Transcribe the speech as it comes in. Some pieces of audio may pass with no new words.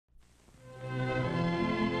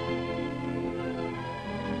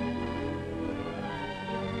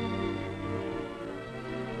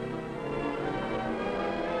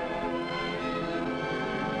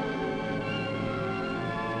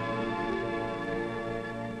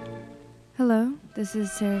Hello, this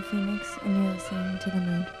is Sarah Phoenix, and you're listening to The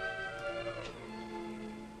Mood.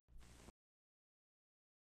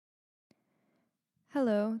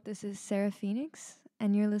 Hello, this is Sarah Phoenix,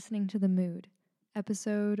 and you're listening to The Mood,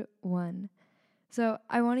 Episode 1. So,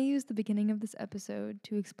 I want to use the beginning of this episode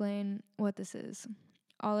to explain what this is,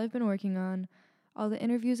 all I've been working on, all the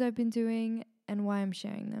interviews I've been doing, and why I'm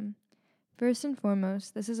sharing them. First and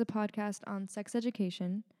foremost, this is a podcast on sex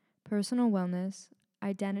education, personal wellness,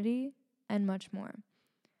 identity, and much more.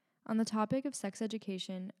 On the topic of sex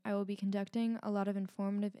education, I will be conducting a lot of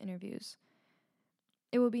informative interviews.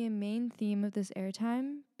 It will be a main theme of this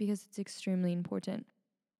airtime because it's extremely important.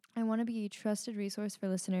 I want to be a trusted resource for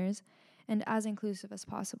listeners and as inclusive as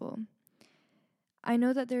possible. I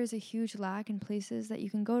know that there is a huge lack in places that you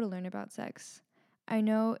can go to learn about sex. I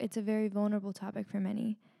know it's a very vulnerable topic for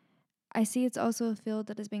many. I see it's also a field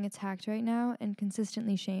that is being attacked right now and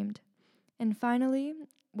consistently shamed. And finally,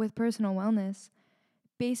 with personal wellness,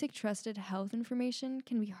 basic trusted health information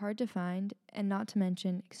can be hard to find and not to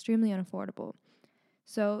mention extremely unaffordable.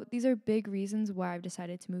 So these are big reasons why I've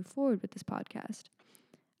decided to move forward with this podcast.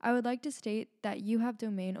 I would like to state that you have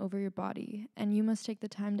domain over your body and you must take the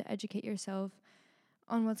time to educate yourself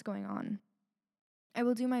on what's going on. I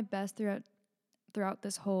will do my best throughout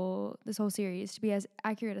this whole series to be as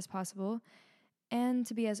accurate as possible and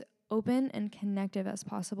to be as open and connective as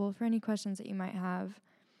possible for any questions that you might have.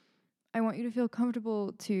 I want you to feel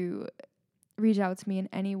comfortable to reach out to me in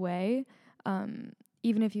any way.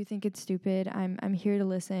 Even if you think it's stupid, I'm here to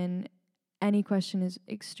listen. Any question is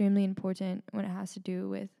extremely important when it has to do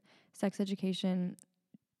with sex education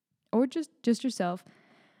or just yourself.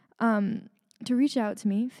 To reach out to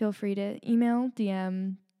me, feel free to email,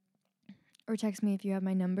 DM, or text me if you have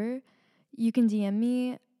my number. You can DM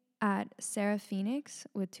me at Sarah Phoenix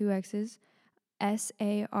with 2 X's,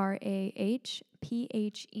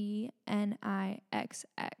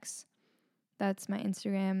 SarahPhenixx. That's my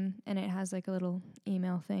Instagram, and it has like a little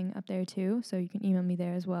email thing up there too, so you can email me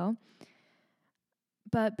there as well.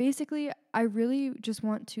 But basically, I really just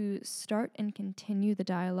want to start and continue the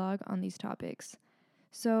dialogue on these topics.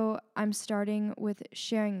 So I'm starting with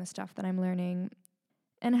sharing the stuff that I'm learning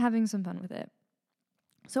and having some fun with it.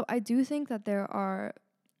 So I do think that there are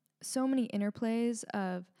so many interplays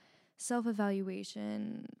of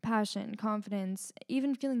self-evaluation, passion, confidence,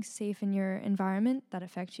 even feeling safe in your environment that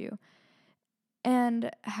affect you, and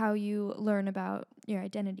how you learn about your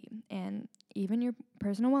identity and even your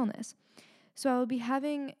personal wellness. So I will be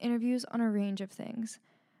having interviews on a range of things.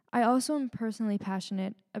 I also am personally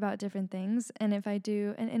passionate about different things, and if I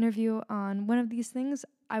do an interview on one of these things,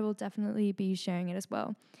 I will definitely be sharing it as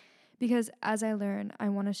well. Because as I learn, I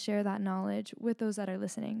want to share that knowledge with those that are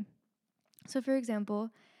listening. So for example,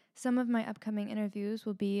 some of my upcoming interviews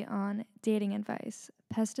will be on dating advice,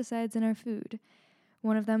 pesticides in our food.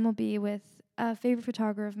 One of them will be with a favorite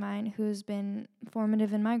photographer of mine who's been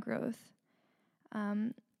formative in my growth.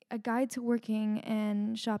 A guide to working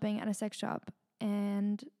and shopping at a sex shop,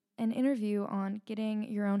 and an interview on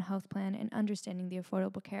getting your own health plan and understanding the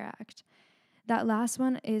Affordable Care Act. That last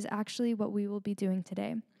one is actually what we will be doing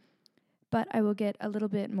today, but I will get a little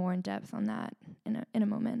bit more in depth on that in a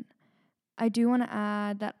moment. I do want to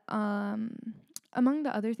add that among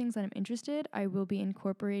the other things that I'm interested, I will be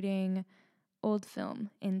incorporating old film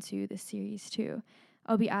into this series too.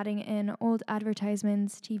 I'll be adding in old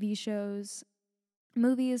advertisements, TV shows,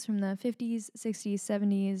 movies from the 50s, 60s,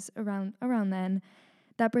 70s, around then,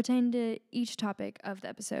 that pertain to each topic of the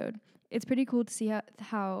episode. It's pretty cool to see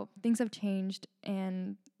how things have changed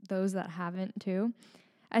and those that haven't too.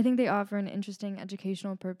 I think they offer an interesting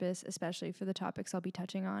educational purpose, especially for the topics I'll be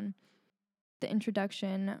touching on. The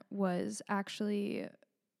introduction was actually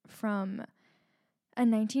from a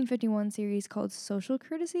 1951 series called Social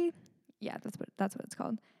Courtesy. Yeah, that's what it's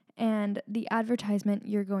called. And the advertisement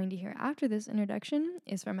you're going to hear after this introduction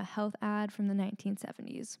is from a health ad from the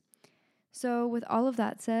 1970s. So with all of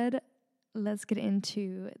that said, let's get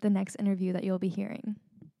into the next interview that you'll be hearing.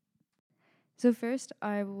 So first,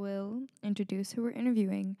 I will introduce who we're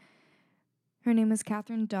interviewing. Her name is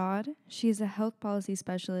Catherine Dodd. She is a health policy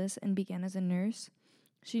specialist and began as a nurse.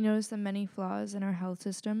 She noticed the many flaws in our health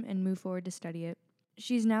system and moved forward to study it.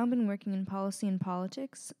 She's now been working in policy and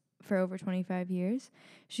politics for over 25 years.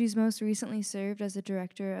 She's most recently served as the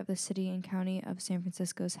director of the City and County of San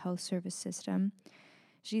Francisco's health service system.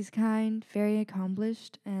 She's kind, very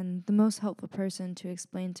accomplished, and the most helpful person to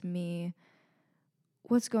explain to me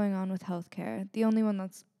what's going on with healthcare. The only one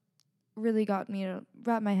that's really got me to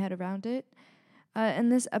wrap my head around it.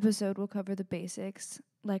 And this episode will cover the basics,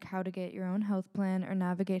 like how to get your own health plan or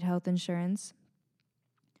navigate health insurance.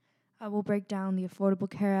 We'll break down the Affordable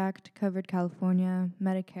Care Act, covered California,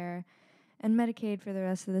 Medicare, and Medicaid for the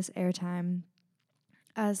rest of this airtime.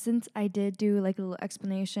 Since I did do like a little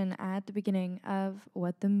explanation at the beginning of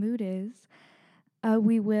what the mood is,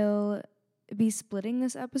 we will be splitting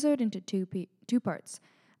this episode into two parts.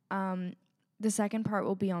 The second part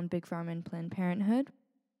will be on Big Pharma and Planned Parenthood,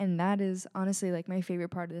 and that is honestly like my favorite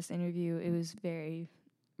part of this interview. It was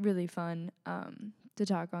really fun to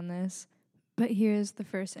talk on this. But here's the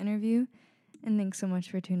first interview, and thanks so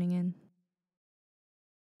much for tuning in.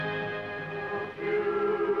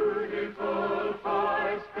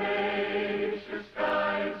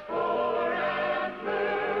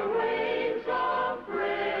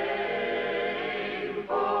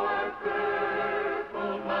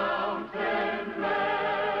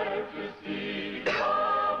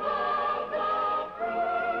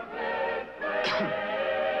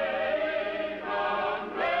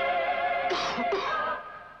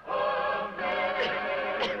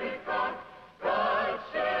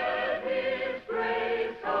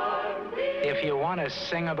 If you want to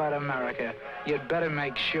sing about America, you'd better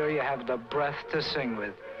make sure you have the breath to sing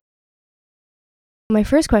with. My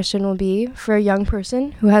first question will be, for a young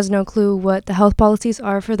person who has no clue what the health policies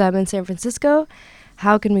are for them in San Francisco,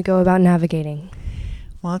 how can we go about navigating?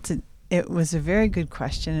 Well, it was a very good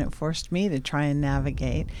question. It forced me to try and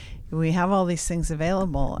navigate. We have all these things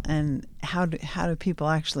available, and how do people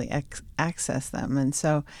actually access them? And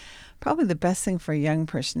so probably the best thing for a young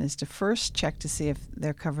person is to first check to see if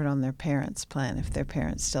they're covered on their parents' plan, if their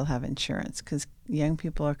parents still have insurance, because young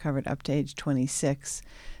people are covered up to age 26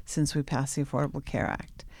 since we passed the Affordable Care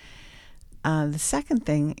Act. The second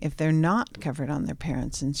thing, if they're not covered on their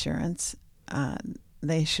parents' insurance,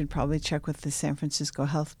 they should probably check with the San Francisco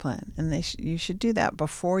Health Plan. And you should do that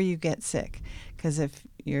before you get sick, because if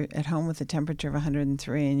you're at home with a temperature of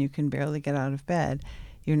 103 and you can barely get out of bed,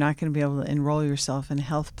 you're not going to be able to enroll yourself in a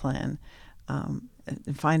health plan, and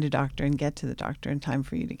find a doctor and get to the doctor in time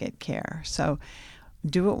for you to get care. So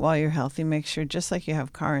do it while you're healthy. Make sure, just like you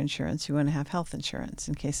have car insurance, you want to have health insurance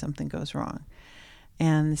in case something goes wrong.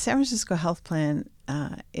 And the San Francisco Health Plan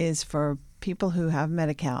is for people who have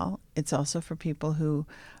Medi-Cal. It's also for people who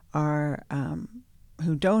are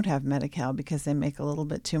who don't have Medi-Cal because they make a little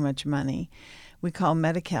bit too much money. We call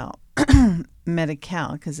Medi-Cal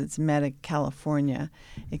Medi-Cal because it's Medi-California.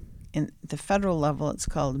 In the federal level, it's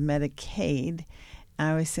called Medicaid. I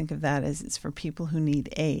always think of that as it's for people who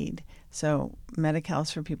need aid. So Medi-Cal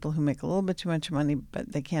is for people who make a little bit too much money,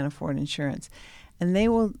 but they can't afford insurance. And they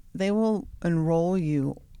will enroll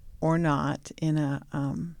you or not in a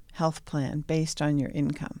health plan based on your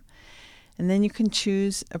income. And then you can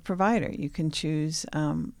choose a provider. You can choose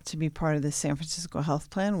to be part of the San Francisco Health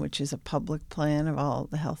Plan, which is a public plan of all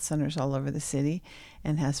the health centers all over the city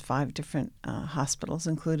and has 5 different hospitals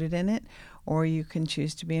included in it. Or you can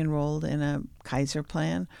choose to be enrolled in a Kaiser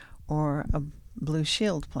plan or a Blue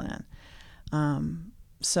Shield plan.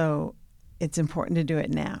 So it's important to do it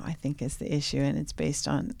now, I think, is the issue. And it's based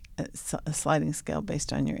on a sliding scale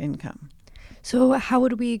based on your income. So how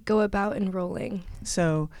would we go about enrolling?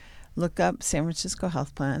 So look up San Francisco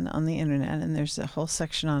Health Plan on the internet, and there's a whole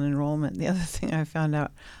section on enrollment. The other thing I found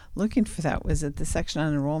out looking for that was that the section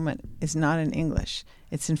on enrollment is not in English.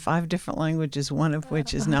 It's in 5 different languages, one of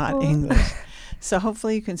which is not English. So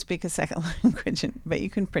hopefully you can speak a second language, but you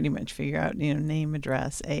can pretty much figure out, name,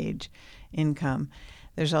 address, age, income.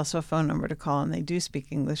 There's also a phone number to call, and they do speak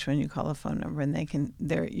English when you call a phone number, and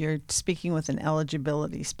you're speaking with an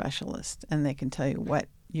eligibility specialist, and they can tell you what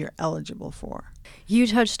you're eligible for. You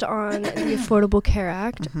touched on the Affordable Care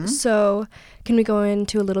Act. Mm-hmm. So can we go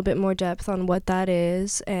into a little bit more depth on what that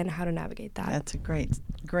is and how to navigate that? That's a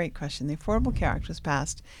great question. The Affordable Care Act was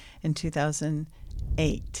passed in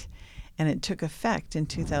 2008, and it took effect in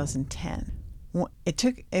 2010.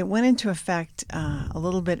 It went into effect a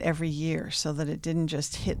little bit every year so that it didn't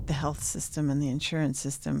just hit the health system and the insurance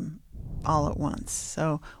system all at once.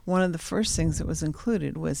 So one of the first things that was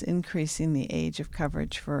included was increasing the age of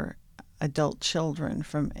coverage for adult children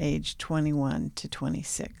from age 21 to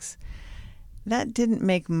 26. That didn't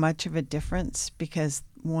make much of a difference because,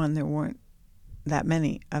 one, there weren't that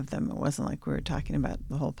many of them. It wasn't like we were talking about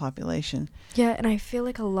the whole population. Yeah, and I feel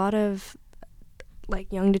like a lot of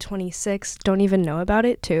young to 26 don't even know about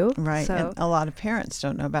it too. Right. So. And a lot of parents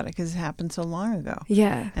don't know about it because it happened so long ago.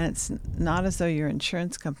 Yeah. And it's not as though your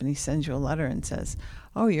insurance company sends you a letter and says,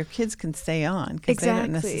 oh, your kids can stay on. Exactly. They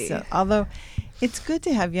don't necessarily. Although it's good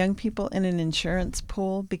to have young people in an insurance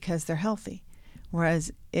pool because they're healthy.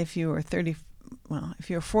 Whereas if you were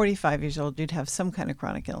 45 years old, you'd have some kind of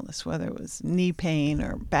chronic illness, whether it was knee pain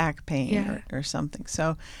or back pain or something.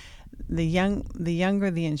 So the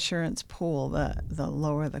younger the insurance pool, the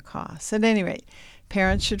lower the cost. At any rate,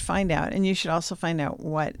 parents should find out, and you should also find out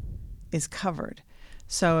what is covered.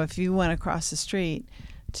 So if you went across the street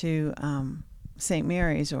to St.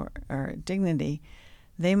 Mary's or Dignity,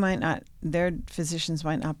 their physicians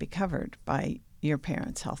might not be covered by your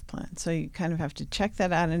parents' health plan. So you kind of have to check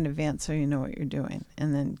that out in advance so you know what you're doing,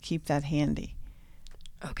 and then keep that handy.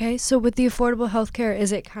 Okay, so with the affordable health care,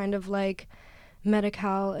 is it kind of like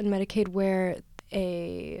Medi-Cal and Medicaid where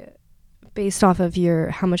based off of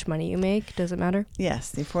how much money you make, does it matter? Yes,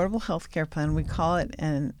 the affordable health care plan, we call it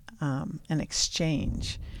an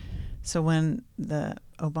exchange. So when the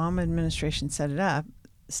Obama administration set it up,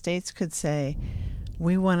 states could say,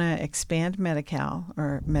 we want to expand Medi-Cal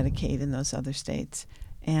or Medicaid in those other states,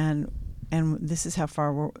 and this is how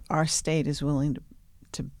far our state is willing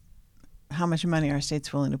to how much money our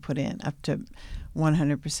state's willing to put in, up to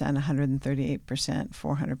 100%,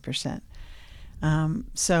 138%, 400%.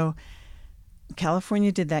 So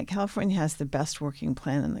California did that. California has the best working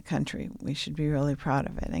plan in the country. We should be really proud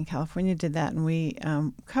of it. And California did that, and we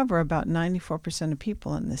cover about 94% of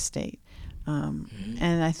people in this state.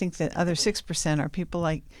 And I think that other 6% are people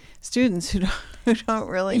like students who don't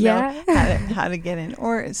really know how to get in,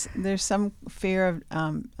 or there's some fear of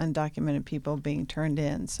undocumented people being turned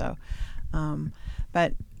in. So,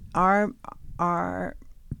 but our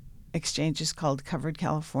exchange is called Covered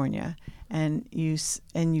California, and you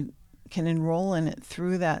can enroll in it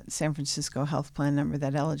through that San Francisco health plan number,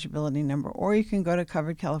 that eligibility number, or you can go to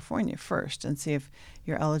Covered California first and see if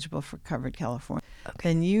you're eligible for Covered California. Okay.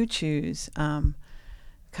 Then you choose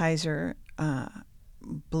Kaiser,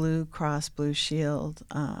 Blue Cross Blue Shield,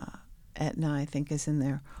 Aetna, I think, is in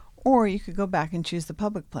there. Or you could go back and choose the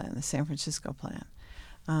public plan, the San Francisco plan.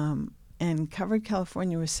 And Covered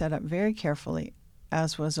California was set up very carefully,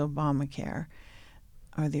 as was Obamacare,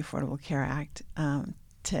 or the Affordable Care Act,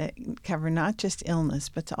 to cover not just illness,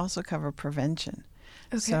 but to also cover prevention.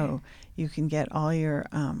 Okay. So you can get all your,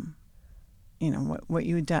 what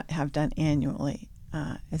you have done annually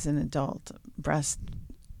as an adult, breast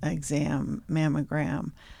exam,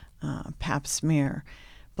 mammogram, pap smear,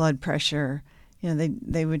 blood pressure.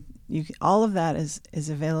 All of that is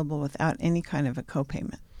available without any kind of a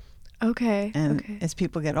copayment. Okay. And as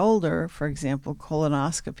people get older, for example,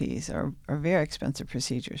 colonoscopies are very expensive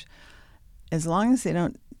procedures. As long as they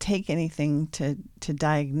don't take anything to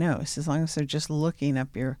diagnose, as long as they're just looking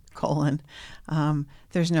up your colon,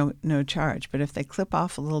 there's no charge. But if they clip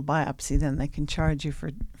off a little biopsy, then they can charge you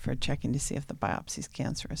for checking to see if the biopsy's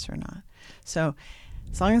cancerous or not. So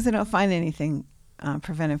as long as they don't find anything,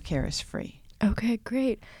 preventive care is free. Okay,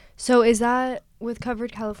 great. So is that, with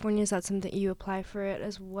Covered California, is that something you apply for it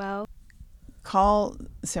as well? Call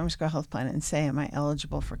San Francisco Health Plan and say, am I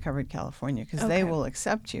eligible for Covered California? Because they will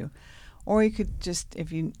accept you. Or you could just,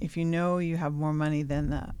 if you know you have more money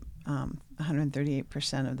than the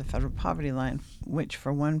 138% of the federal poverty line, which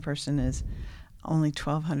for one person is only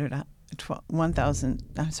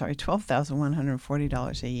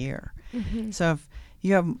 $12,140 a year. Mm-hmm. So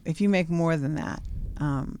if you make more than that,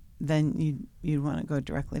 then you'd want to go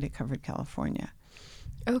directly to Covered California.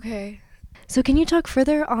 Okay. So can you talk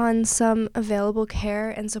further on some available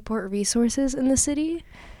care and support resources in the city?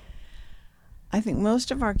 I think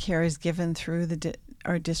most of our care is given through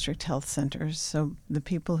our district health centers. So the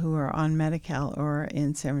people who are on Medi-Cal or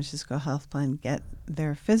in San Francisco Health Plan get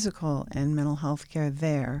their physical and mental health care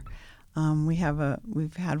there.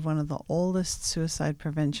 We've had one of the oldest suicide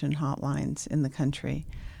prevention hotlines in the country,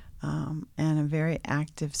 and a very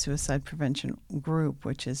active suicide prevention group,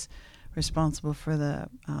 which is responsible for the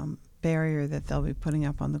barrier that they'll be putting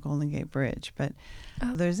up on the Golden Gate Bridge. But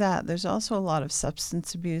there's that. There's also a lot of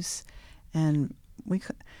substance abuse. And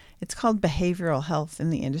it's called behavioral health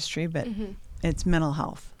in the industry, but it's mental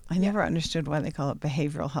health. I never understood why they call it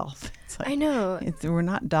behavioral health. It's like, I know. We're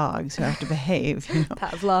not dogs who have to behave.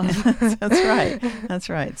 Pavlov. That's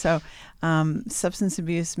right. So substance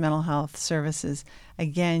abuse, mental health services,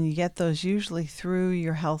 again, you get those usually through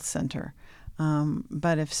your health center.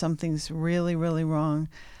 But if something's really, really wrong,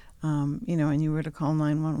 and you were to call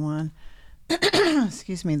 911,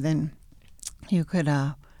 excuse me, then you could...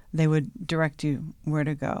 they would direct you where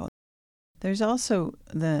to go. There's also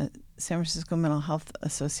the San Francisco Mental Health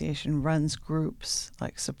Association runs groups,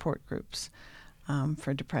 like support groups,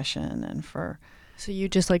 for depression and for... So you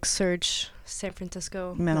just search San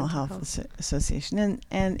Francisco Mental Health Association.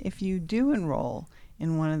 And if you do enroll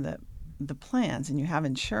in one of the plans and you have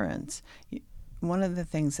insurance, one of the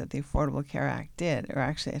things that the Affordable Care Act did, or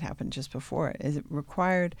actually it happened just before it, is it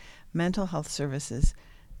required mental health services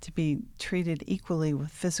to be treated equally with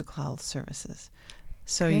physical health services.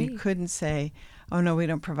 So you Great. couldn't say, oh, no, we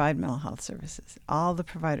don't provide mental health services. All the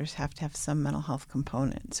providers have to have some mental health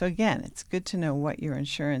component. So again, it's good to know what your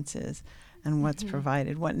insurance is and what's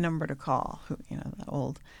provided, what number to call, who, the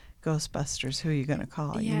old Ghostbusters, who are you going to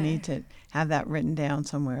call? You Yeah. need to have that written down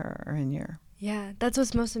somewhere or in your... Yeah, that's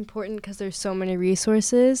what's most important because there's so many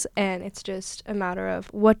resources and it's just a matter of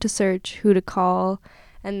what to search, who to call,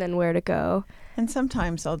 and then where to go. And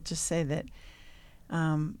sometimes I'll just say that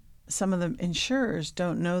some of the insurers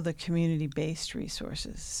don't know the community-based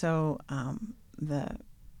resources. So the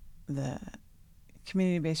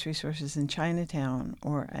community-based resources in Chinatown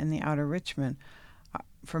or in the outer Richmond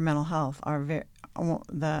for mental health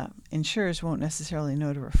the insurers won't necessarily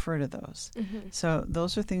know to refer to those. So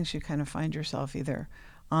those are things you kind of find yourself either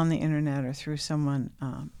on the internet or through someone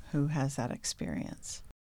who has that experience.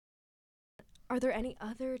 Are there any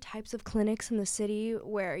other types of clinics in the city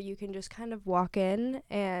where you can just kind of walk in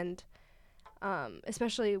and,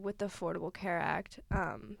 especially with the Affordable Care Act,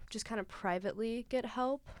 just kind of privately get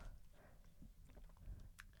help?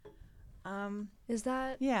 Is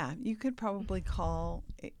that? Yeah, you could probably call,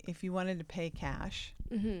 if you wanted to pay cash,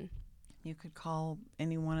 you could call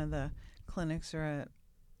any one of the clinics or a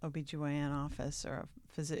OBGYN office or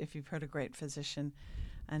if you've heard a great physician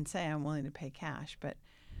and say, I'm willing to pay cash. But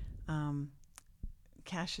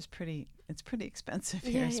cash is pretty expensive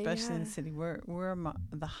here, especially in the city. We're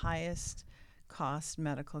the highest cost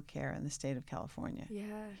medical care in the state of California,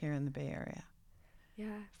 here in the Bay Area. Yeah.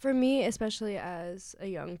 For me, especially as a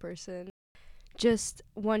young person, just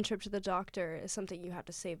one trip to the doctor is something you have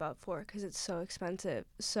to save up for because it's so expensive.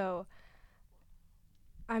 So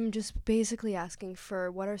I'm just basically asking for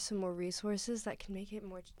what are some more resources that can make it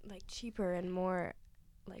more cheaper and more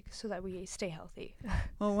so that we stay healthy.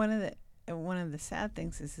 Well, one of the sad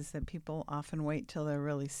things is that people often wait till they're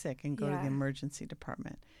really sick and go to the emergency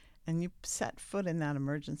department. And you set foot in that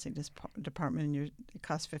emergency department and it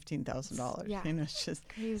costs $15,000. Yeah. It's just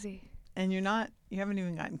crazy. And you haven't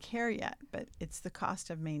even gotten care yet, but it's the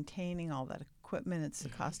cost of maintaining all that equipment. It's the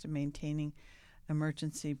cost of maintaining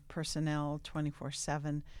emergency personnel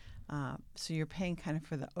 24/7. So you're paying kind of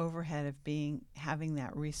for the overhead of having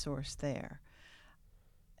that resource there.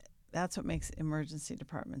 That's what makes emergency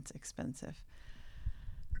departments expensive.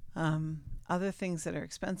 Other things that are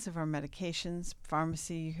expensive are medications.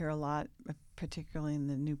 Pharmacy, you hear a lot, particularly in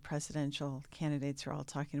the new presidential candidates are all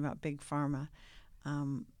talking about big pharma.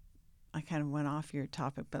 I kind of went off your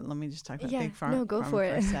topic, but let me just talk about big pharma, no, go for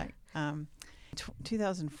it. a sec.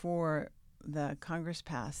 2004, the Congress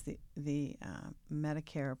passed the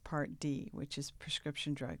Medicare Part D, which is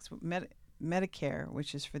prescription drugs. Medicare,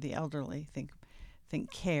 which is for the elderly. Think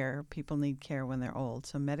care. People need care when they're old.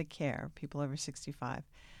 So Medicare, people over 65,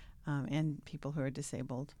 and people who are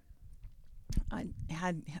disabled,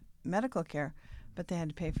 had medical care, but they had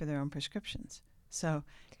to pay for their own prescriptions. So,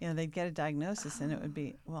 they'd get a diagnosis and it would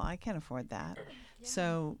be, well, I can't afford that. Yeah.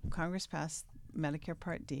 So Congress passed Medicare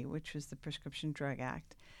Part D, which was the Prescription Drug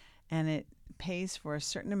Act, and it pays for a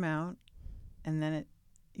certain amount, and then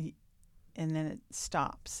it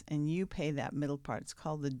stops, and you pay that middle part. It's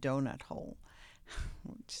called the donut hole,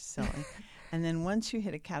 which is silly. And then once you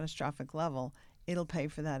hit a catastrophic level, it'll pay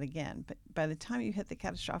for that again. But by the time you hit the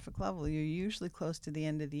catastrophic level, you're usually close to the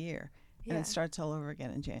end of the year, and it starts all over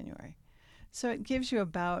again in January. So it gives you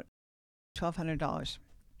about $1,200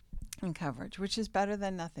 in coverage, which is better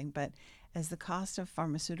than nothing. But as the cost of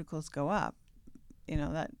pharmaceuticals go up,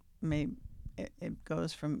 it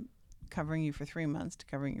goes from covering you for 3 months to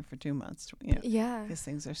covering you for 2 months. Because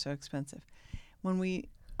things are so expensive.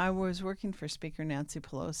 I was working for Speaker Nancy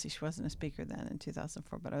Pelosi. She wasn't a speaker then in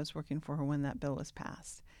 2004, but I was working for her when that bill was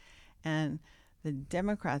passed. And the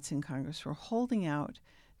Democrats in Congress were holding out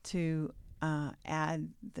to add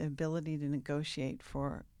the ability to negotiate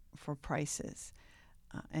for prices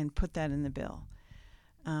and put that in the bill.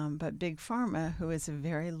 But Big Pharma, who is a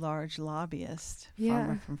very large lobbyist,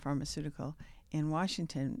 pharma from pharmaceutical in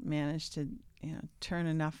Washington, managed to turn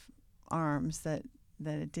enough arms that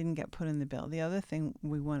it didn't get put in the bill. The other thing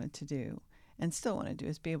we wanted to do, and still want to do,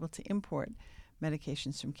 is be able to import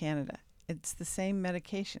medications from Canada. It's the same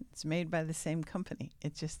medication. It's made by the same company.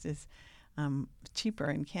 It just is cheaper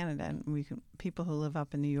in Canada, and people who live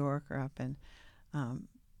up in New York or up in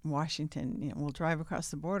Washington, will drive across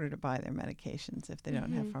the border to buy their medications if they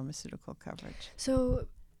don't have pharmaceutical coverage. So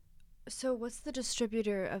what's the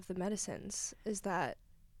distributor of the medicines? Is that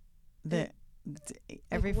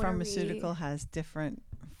every pharmaceutical has different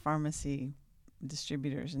pharmacy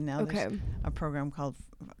distributors, and now there's a program called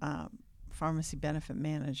Pharmacy Benefit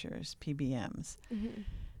Managers, PBMs.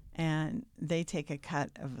 And they take a cut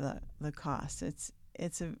of the cost. It's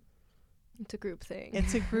It's a group thing.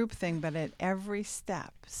 It's a group thing, but at every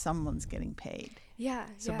step, someone's getting paid. Yeah.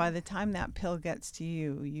 So by the time that pill gets to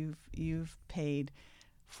you, you've paid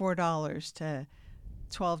 $4 to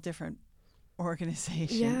 12 different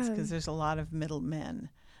organizations because there's a lot of middlemen.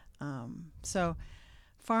 So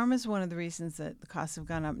pharma is one of the reasons that the costs have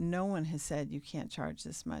gone up. No one has said you can't charge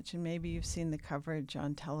this much. And maybe you've seen the coverage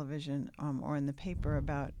on television or in the paper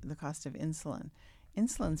about the cost of insulin.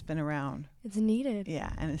 Insulin's been around. It's needed.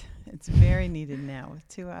 Yeah, and it's very needed now with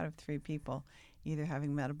 2 out of 3 people either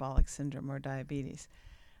having metabolic syndrome or diabetes.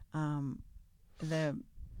 The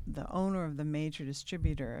owner of the major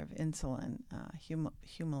distributor of insulin,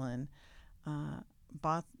 Humulin,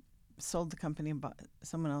 sold the company,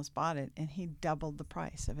 someone else bought it, and he doubled the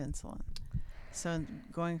price of insulin. So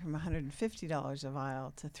going from $150 a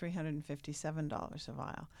vial to $357 a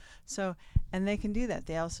vial. So, and they can do that.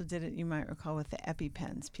 They also did it, you might recall, with the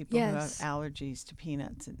EpiPens. People who have allergies to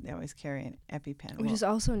peanuts, they always carry an EpiPen. Which is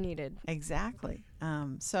also needed. Exactly.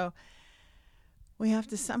 So we have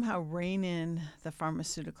to somehow rein in the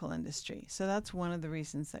pharmaceutical industry. So that's one of the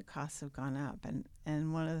reasons that costs have gone up,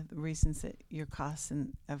 and one of the reasons that your costs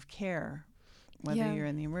of care, whether you're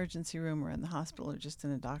in the emergency room or in the hospital or just in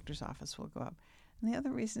a doctor's office, will go up. And the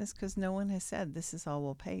other reason is because no one has said this is all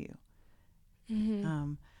we'll pay you.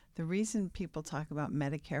 Mm-hmm. The reason people talk about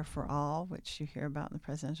Medicare for all, which you hear about in the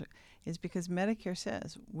presidential, is because Medicare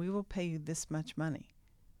says we will pay you this much money.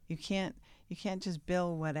 You can't just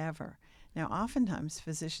bill whatever. Now, oftentimes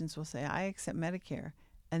physicians will say, I accept Medicare,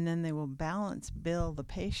 and then they will balance bill the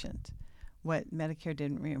patient what Medicare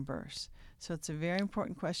didn't reimburse. So it's a very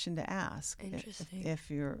important question to ask. Interesting. If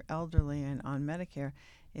you're elderly and on Medicare,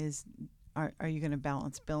 are you going to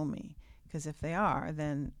balance bill me? Because if they are,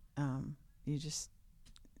 then you just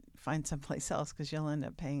find someplace else because you'll end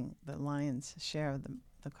up paying the lion's share of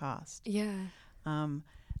the cost. Yeah.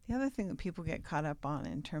 The other thing that people get caught up on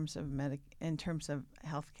in terms of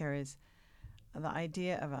healthcare is the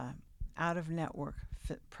idea of a out-of-network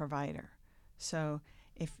provider. So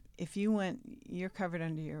if you're covered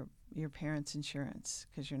under your parents' insurance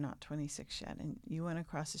because you're not 26 yet, and you went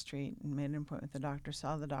across the street and made an appointment with the doctor,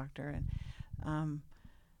 saw the doctor, and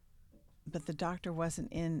but the doctor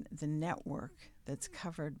wasn't in the network that's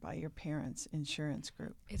covered by your parents' insurance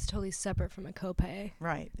group. It's totally separate from a copay.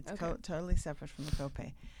 Right. It's totally separate from the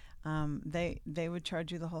copay. They would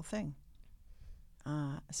charge you the whole thing.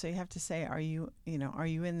 So you have to say, are you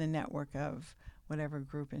in the network of whatever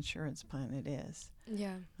group insurance plan it is?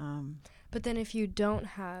 Yeah. But then if you don't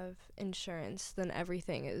have insurance, then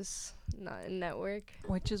everything is not in network.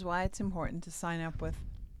 Which is why it's important to sign up with,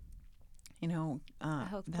 the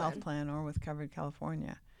health plan or with Covered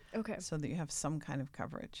California. Okay. So that you have some kind of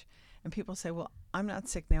coverage. And people say, well, I'm not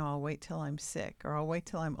sick now, I'll wait till I'm sick, or I'll wait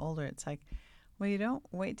till I'm older. It's like, well, you don't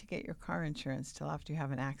wait to get your car insurance till after you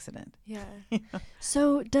have an accident. Yeah.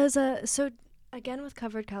 So again, with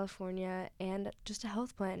Covered California and just a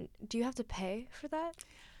health plan, do you have to pay for that?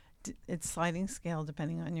 It's sliding scale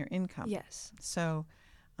depending on your income. Yes. So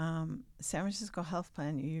San Francisco health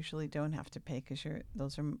plan, you usually don't have to pay because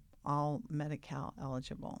those are all Medi-Cal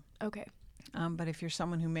eligible. Okay. But if you're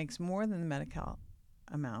someone who makes more than the Medi-Cal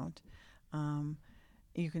amount,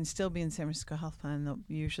 you can still be in San Francisco health plan. They'll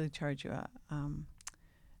usually charge you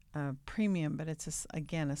a premium, but it's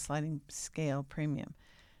again a sliding scale premium.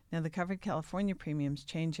 Now the Covered California premiums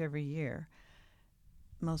change every year.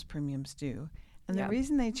 Most premiums do. And the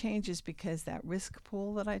reason they change is because that risk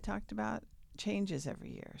pool that I talked about changes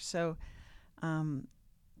every year. So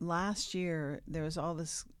last year there was all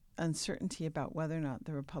this uncertainty about whether or not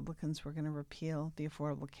the Republicans were going to repeal the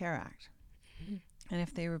Affordable Care Act. Mm-hmm. And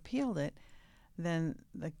if they repealed it, then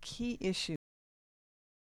the key issue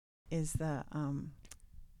is the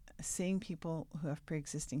seeing people who have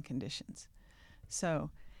pre-existing conditions.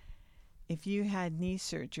 So if you had knee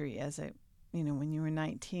surgery when you were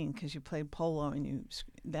 19 because you played polo and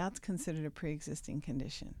that's considered a pre-existing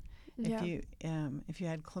condition. Yeah. If you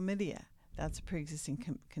had chlamydia, that's a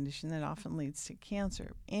pre-existing condition that often leads to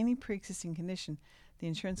cancer. Any pre-existing condition, the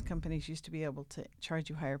insurance companies used to be able to charge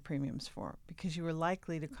you higher premiums for because you were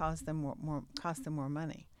likely to cost them more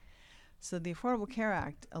money. So the Affordable Care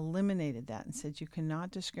Act eliminated that and said you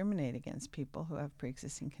cannot discriminate against people who have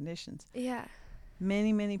pre-existing conditions. Yeah.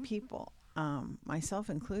 Many, many people, myself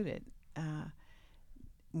included,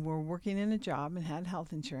 were working in a job and had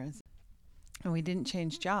health insurance, and we didn't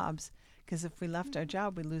change jobs because if we left our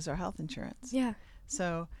job, we'd lose our health insurance. Yeah.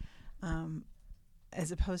 So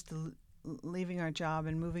as opposed to leaving our job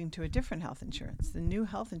and moving to a different health insurance, the new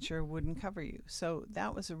health insurer wouldn't cover you. So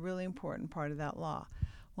that was a really important part of that law.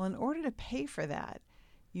 Well, in order to pay for that,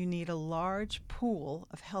 you need a large pool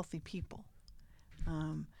of healthy people.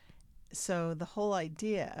 So the whole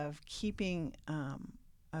idea of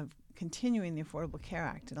of continuing the Affordable Care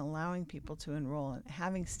Act and allowing people to enroll and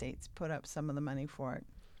having states put up some of the money for it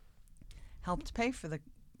helped pay for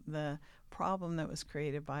the problem that was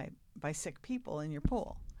created by sick people in your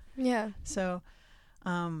pool. Yeah. So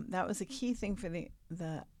that was a key thing for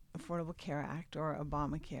the Affordable Care Act, or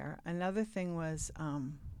Obamacare. Another thing was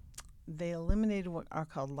they eliminated what are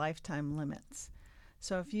called lifetime limits.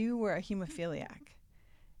 So if you were a hemophiliac,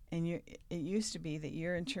 and it used to be that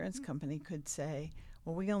your insurance company could say,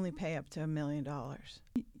 well, we only pay up to $1 million.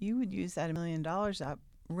 You would use that $1 million up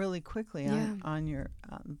really quickly on your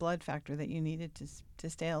blood factor that you needed to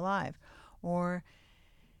stay alive. Or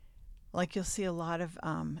like you'll see a lot of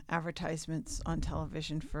advertisements on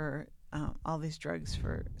television for all these drugs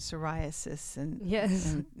for psoriasis and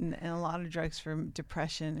a lot of drugs for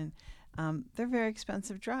depression. And they're very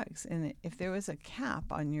expensive drugs. And if there was a cap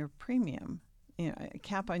on your premium, a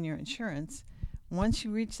cap on your insurance, once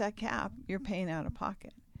you reach that cap, you're paying out of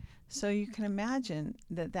pocket. So you can imagine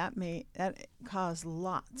that cause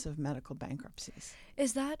lots of medical bankruptcies.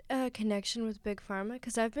 Is that a connection with Big Pharma?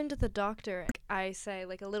 Because I've been to the doctor. I say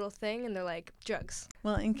like a little thing, and they're like, drugs.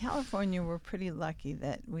 Well, in California, we're pretty lucky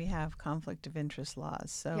that we have conflict of interest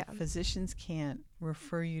laws. So physicians can't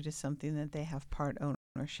refer you to something that they have part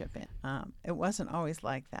ownership in. It wasn't always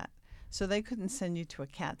like that. So they couldn't send you to a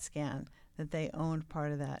CAT scan that they owned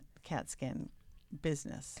part of that CAT scan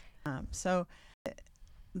business. So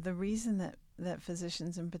the reason that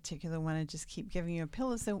physicians in particular want to just keep giving you a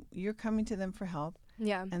pill is that you're coming to them for help.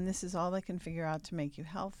 Yeah. And this is all they can figure out to make you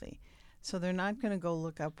healthy. So they're not going to go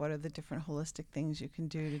look up what are the different holistic things you can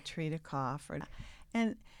do to treat a cough.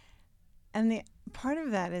 And the part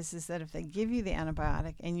of that is that if they give you the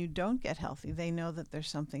antibiotic and you don't get healthy, they know that there's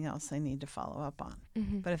something else they need to follow up on.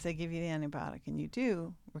 Mm-hmm. But if they give you the antibiotic and you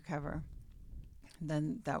do recover,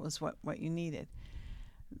 then that was what you needed.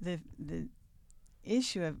 The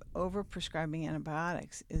issue of overprescribing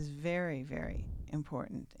antibiotics is very, very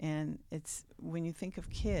important. And it's when you think of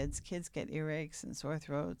kids get earaches and sore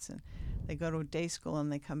throats, and they go to day school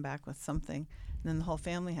and they come back with something, and then the whole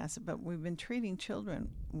family has it. But we've been treating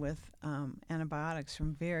children with antibiotics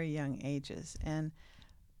from very young ages. And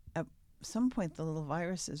at some point, the little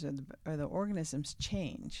viruses or the organisms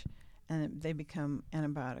change, and they become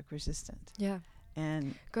antibiotic resistant. Yeah.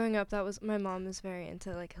 And growing up, my mom was very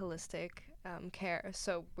into like holistic care,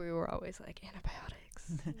 so we were always like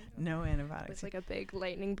antibiotics. No antibiotics. It was like a big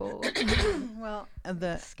lightning bolt. Well,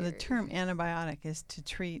 the term antibiotic is to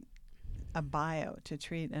treat to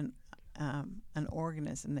treat an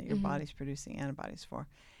organism that your body's producing antibodies for,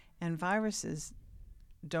 and viruses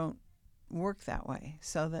don't work that way,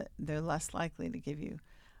 so that they're less likely to give you.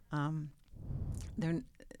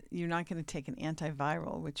 You're not going to take an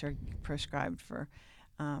antiviral, which are prescribed for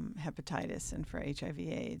hepatitis and for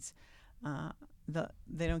HIV/AIDS.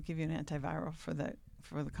 They don't give you an antiviral for the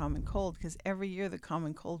common cold, because every year the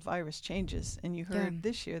common cold virus changes. And you heard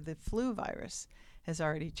this year the flu virus has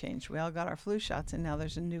already changed. We all got our flu shots, and now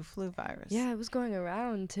there's a new flu virus. Yeah, it was going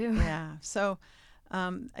around too. Yeah. So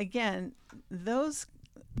again,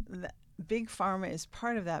 Big Pharma is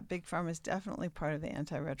part of that. Big Pharma is definitely part of the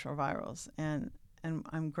antiretrovirals, and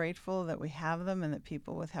I'm grateful that we have them, and that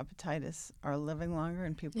people with hepatitis are living longer,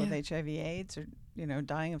 and people with HIV/AIDS are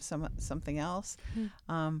dying of something else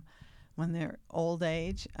when they're old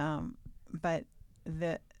age. But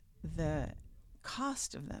the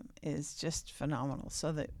cost of them is just phenomenal.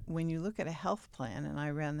 So that when you look at a health plan, and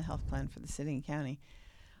I ran the health plan for the city and county,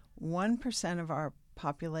 1% of our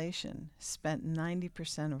population spent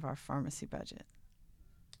 90% of our pharmacy budget.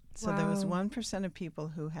 So there was 1% of people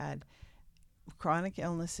who had chronic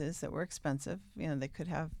illnesses that were expensive. They could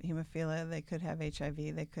have hemophilia, they could have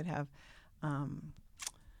HIV, they could have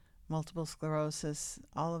multiple sclerosis.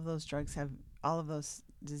 All of those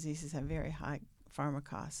diseases have very high pharma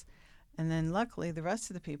costs. And then luckily the rest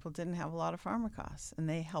of the people didn't have a lot of pharma costs, and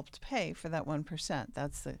they helped pay for that 1%.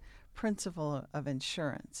 That's the principle of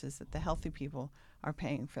insurance, is that the healthy people are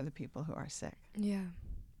paying for the people who are sick. Yeah.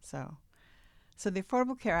 So the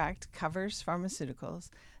Affordable Care Act covers pharmaceuticals.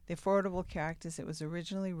 The Affordable Care Act, as it was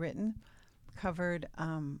originally written, covered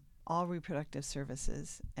all reproductive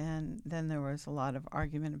services. And then there was a lot of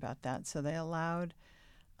argument about that. So they allowed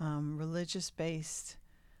religious-based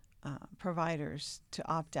providers to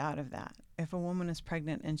opt out of that. If a woman is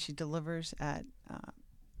pregnant and she delivers at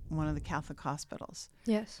one of the Catholic hospitals,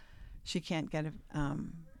 yes, she can't get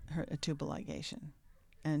a tubal ligation.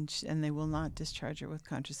 And they will not discharge her with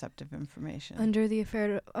contraceptive information. Under the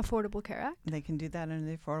Affordable Care Act? They can do that under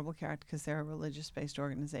the Affordable Care Act because they're a religious-based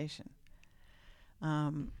organization.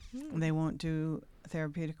 They won't do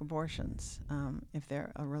therapeutic abortions if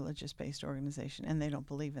they're a religious-based organization and they don't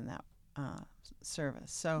believe in that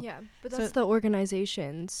service. So yeah, but that's the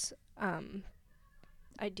organization's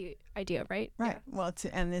idea, right? Right. Well,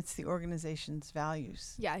 it's the organization's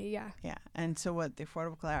values. Yeah. Yeah. And so what the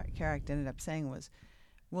Affordable Care Act ended up saying was,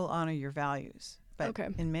 we'll honor your values. But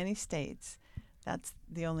in many states, that's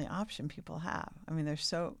the only option people have. I mean,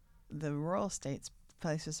 the rural states,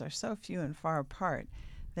 places are so few and far apart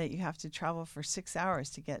that you have to travel for 6 hours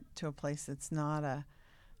to get to a place that's not a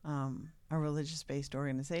religious-based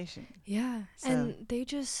organization. Yeah. So and they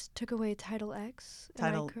just took away Title X.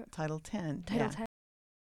 Title 10. Title Yeah. 10.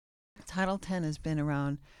 Title 10 has been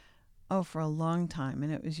around for a long time,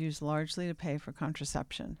 and it was used largely to pay for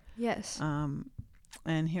contraception. Yes.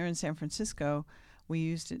 And here in San Francisco, we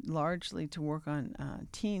used it largely to work on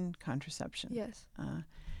teen contraception. Yes.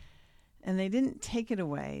 And they didn't take it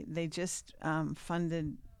away. They just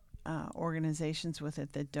funded organizations with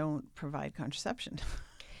it that don't provide contraception.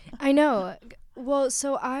 I know. Well,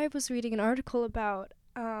 so I was reading an article about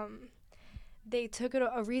they took it.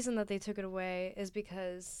 A reason that they took it away is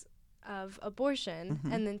because of abortion,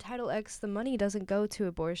 and then Title X, the money doesn't go to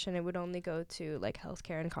abortion. It would only go to like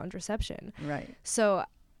healthcare and contraception. Right. So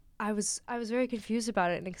I was very confused about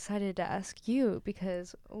it and excited to ask you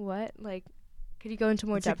because could you go into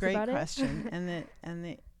more depth about it? It's a great question. and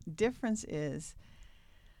the difference is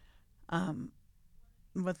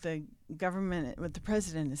what the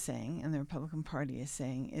president is saying and the Republican Party is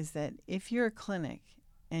saying is that if you're a clinic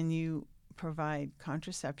and you provide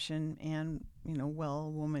contraception and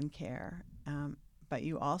woman care, but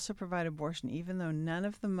you also provide abortion, even though none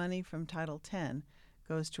of the money from Title 10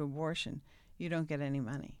 goes to abortion, you don't get any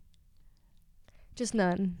money. Just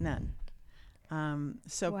none.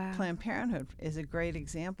 So wow. Planned Parenthood is a great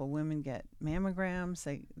example. Women get mammograms,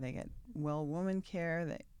 they get woman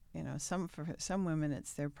care. For some women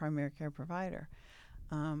it's their primary care provider.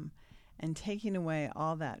 And taking away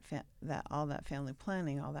all that family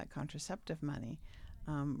planning, all that contraceptive money,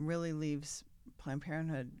 really leaves Planned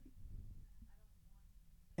Parenthood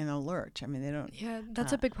in a lurch. I mean, they don't. Yeah,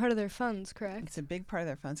 that's a big part of their funds, correct? It's a big part of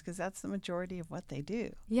their funds because that's the majority of what they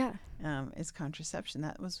do. Yeah. Is contraception.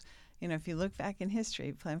 That was, if you look back in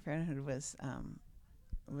history, Planned Parenthood was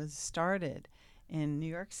started in New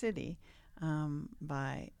York City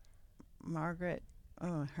by Margaret.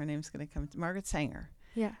 Oh, her name's going to come. Margaret Sanger.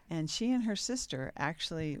 Yeah. And she and her sister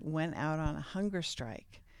actually went out on a hunger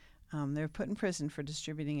strike. They were put in prison for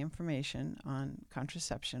distributing information on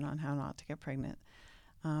contraception, on how not to get pregnant.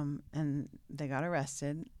 And they got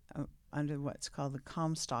arrested under what's called the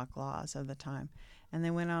Comstock laws of the time. And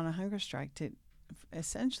they went on a hunger strike to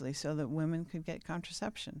essentially so that women could get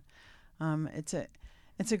contraception. It's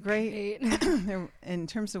a great in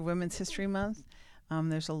terms of Women's History Month.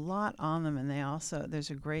 There's a lot on them, and there's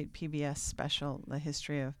a great PBS special, the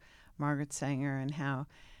history of Margaret Sanger and how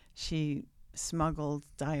she smuggled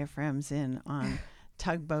diaphragms in on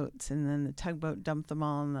tugboats, and then the tugboat dumped them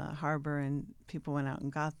all in the harbor, and people went out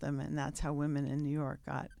and got them, and that's how women in New York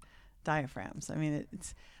got diaphragms. I mean,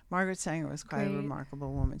 Margaret Sanger was quite a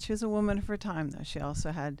remarkable woman. She was a woman of her time, though. She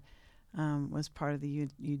also was part of the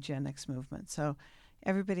eugenics movement. So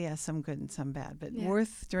everybody has some good and some bad, but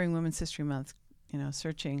worth during Women's History Month,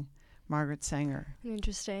 searching Margaret Sanger.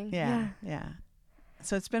 Interesting. Yeah.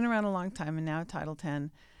 So it's been around a long time, and now Title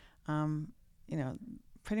 10,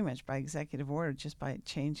 pretty much by executive order, just by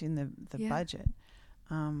changing the budget,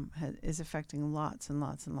 is affecting lots and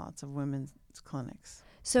lots and lots of women's clinics.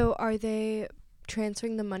 So are they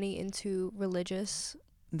transferring the money into religious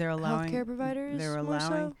healthcare providers? They're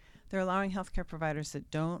allowing healthcare providers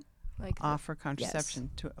that don't offer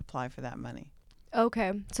contraception to apply for that money.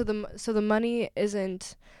 Okay, so the money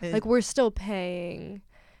isn't we're still paying,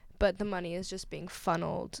 but the money is just being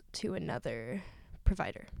funneled to another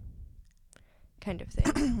provider, kind of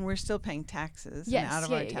thing. We're still paying taxes. Yes, and out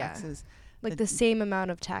of our taxes, the same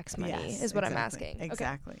amount of tax money is what exactly, I'm asking.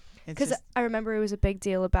 Exactly. Because I remember it was a big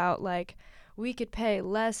deal about we could pay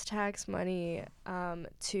less tax money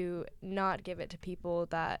to not give it to people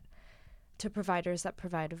to providers that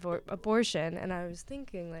provide abortion, and I was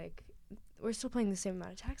thinking we're still paying the same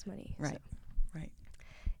amount of tax money. Right. So. Right.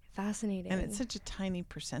 Fascinating. And it's such a tiny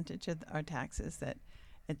percentage of our taxes that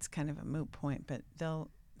it's kind of a moot point, but they'll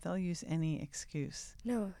use any excuse.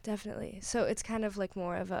 No, definitely. So it's kind of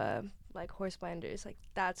more of a horse blinders,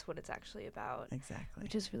 that's what it's actually about. Exactly.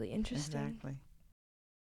 Which is really interesting. Exactly.